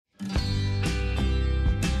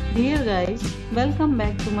Dear guys, welcome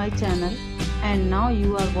back to my channel, and now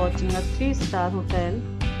you are watching a 3-star hotel.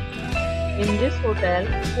 In this hotel,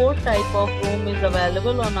 4 type of room is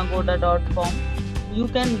available on agoda.com. You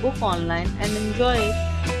can book online and enjoy it.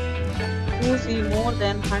 To see more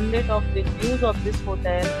than 100 of reviews of this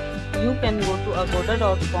hotel, you can go to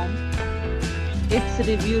agoda.com. Its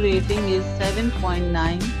review rating is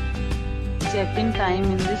 7.9. Check-in time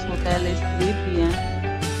in this hotel is 3 p.m.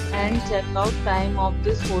 and checkout time of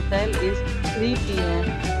this hotel is 3 p.m.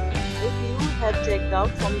 If you have checked out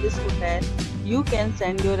from this hotel, you can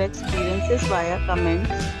send your experiences via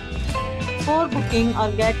comments. For booking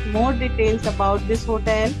or get more details about this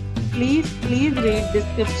hotel, please read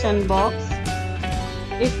description box.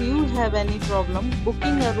 If you have any problem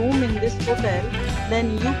booking a room in this hotel,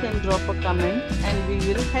 then you can drop a comment and we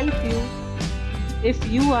will help you. If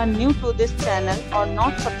you are new to this channel or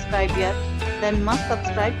not subscribed yet, then must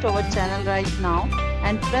subscribe to our channel right now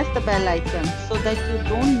and press the bell icon so that you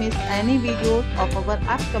don't miss any videos of our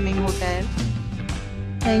upcoming hotel.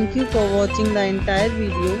 Thank you for watching the entire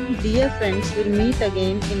video. Dear friends, we'll meet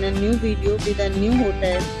again in a new video with a new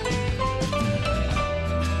hotel.